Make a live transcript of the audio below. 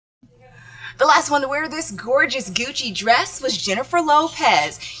The last one to wear this gorgeous Gucci dress was Jennifer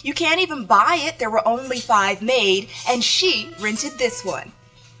Lopez. You can't even buy it, there were only 5 made, and she rented this one.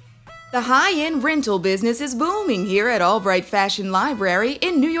 The high-end rental business is booming here at Albright Fashion Library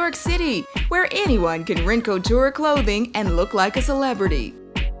in New York City, where anyone can rent couture clothing and look like a celebrity.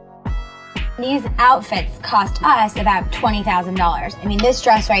 These outfits cost us about $20,000. I mean, this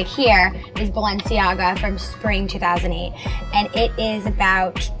dress right here is Balenciaga from spring 2008, and it is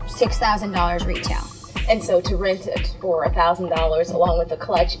about $6,000 retail. And so to rent it for $1,000 along with the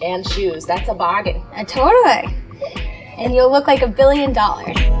clutch and shoes, that's a bargain. Totally. And you'll look like $1 billion.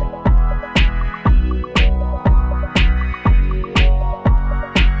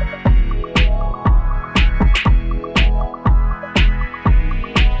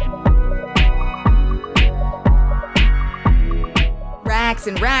 Racks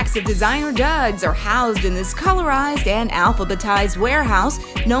and racks of designer duds are housed in this colorized and alphabetized warehouse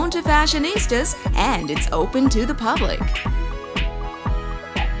known to fashionistas, and it's open to the public.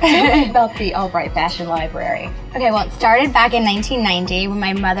 Tell me about the Albright Fashion Library. Okay, well, it started back in 1990 when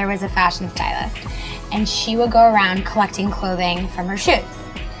my mother was a fashion stylist, and she would go around collecting clothing from her shoots.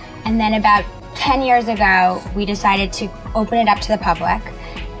 And then about 10 years ago, we decided to open it up to the public.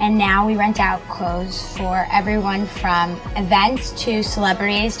 And now we rent out clothes for everyone from events to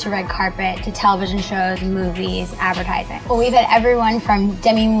celebrities to red carpet to television shows, movies, advertising. Well, we've had everyone from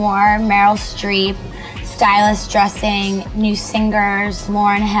Demi Moore, Meryl Streep, stylists dressing, new singers,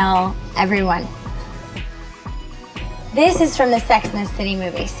 Lauryn Hill, everyone. This is from the Sex and the City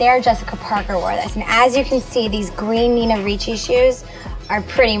movie. Sarah Jessica Parker wore this, and as you can see, these green Nina Ricci shoes are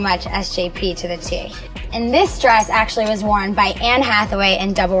pretty much SJP to the T. And this dress actually was worn by Anne Hathaway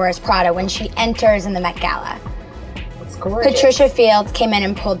in Devil Wears Prada when she enters in the Met Gala. It's gorgeous. Patricia Fields came in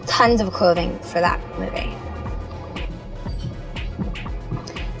and pulled tons of clothing for that movie.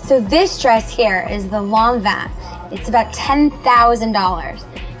 So this dress here is the Lanvin. It's about $10,000.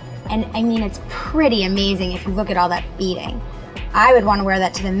 And I mean, it's pretty amazing if you look at all that beading. I would want to wear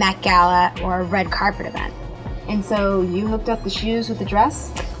that to the Met Gala or a red carpet event. And so you hooked up the shoes with the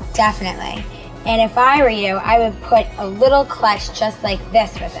dress? Definitely. And if I were you, I would put a little clutch just like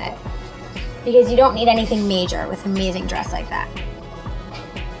this with it. Because you don't need anything major with an amazing dress like that.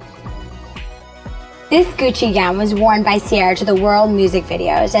 This Gucci gown was worn by Sierra to the world music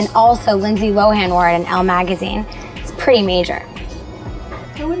videos, and also Lindsay Lohan wore it in Elle magazine. It's pretty major.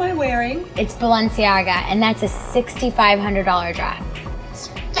 Who am I wearing? It's Balenciaga, and that's a $6,500 dress. It's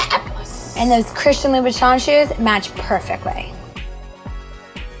fabulous. And those Christian Louboutin shoes match perfectly.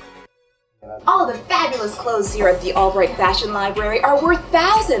 All the fabulous clothes here at the Albright Fashion Library are worth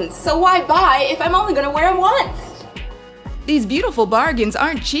thousands, so why buy if I'm only going to wear them once? These beautiful bargains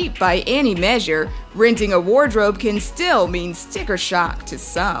aren't cheap by any measure. Renting a wardrobe can still mean sticker shock to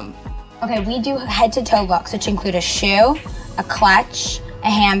some. Okay, we do head-to-toe looks, which include a shoe, a clutch,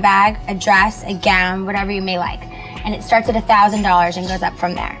 a handbag, a dress, a gown, whatever you may like. And it starts at $1,000 and goes up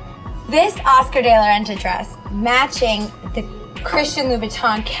from there. This Oscar de la Renta dress, matching the Christian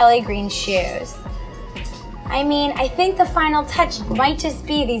Louboutin Kelly green shoes. I mean, I think the final touch might just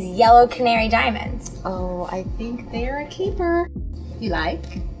be these yellow canary diamonds. Oh, I think they're a keeper. You like?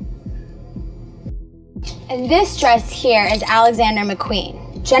 And this dress here is Alexander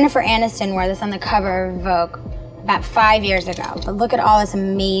McQueen. Jennifer Aniston wore this on the cover of Vogue about 5 years ago. But look at all this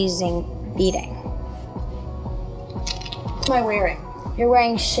amazing beading. What am I wearing? You're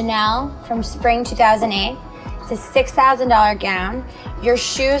wearing Chanel from spring 2008. It's a $6,000 gown. Your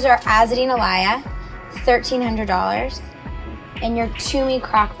shoes are Azadine Alaya, $1,300. And your Tumi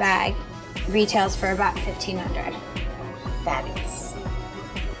croc bag retails for about $1,500. Fabulous.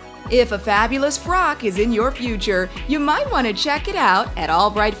 If a fabulous frock is in your future, you might want to check it out at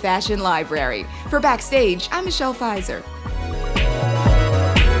Albright Fashion Library. For Backstage, I'm Fizer.